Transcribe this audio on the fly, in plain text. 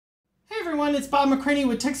Everyone, it's Bob McCraney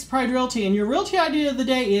with Texas Pride Realty, and your realty idea of the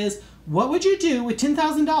day is, what would you do with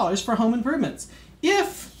 $10,000 for home improvements?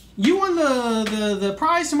 If you won the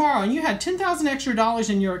prize tomorrow and you had $10,000 extra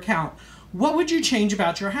dollars in your account, what would you change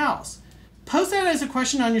about your house? Post that as a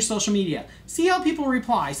question on your social media. See how people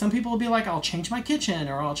reply. Some people will be like, I'll change my kitchen,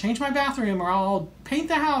 or I'll change my bathroom, or I'll paint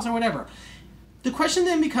the house, or whatever. The question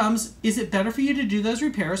then becomes, is it better for you to do those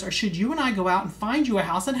repairs, or should you and I go out and find you a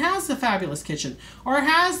house that has the fabulous kitchen, or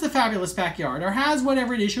has the fabulous backyard, or has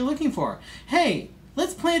whatever it is you're looking for? Hey,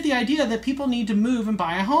 let's plant the idea that people need to move and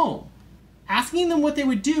buy a home. Asking them what they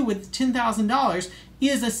would do with $10,000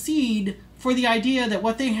 is a seed for the idea that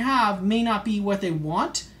what they have may not be what they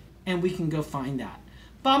want, and we can go find that.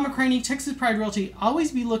 Bob McCraney, Texas Pride Realty.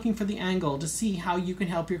 Always be looking for the angle to see how you can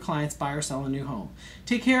help your clients buy or sell a new home.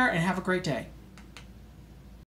 Take care and have a great day.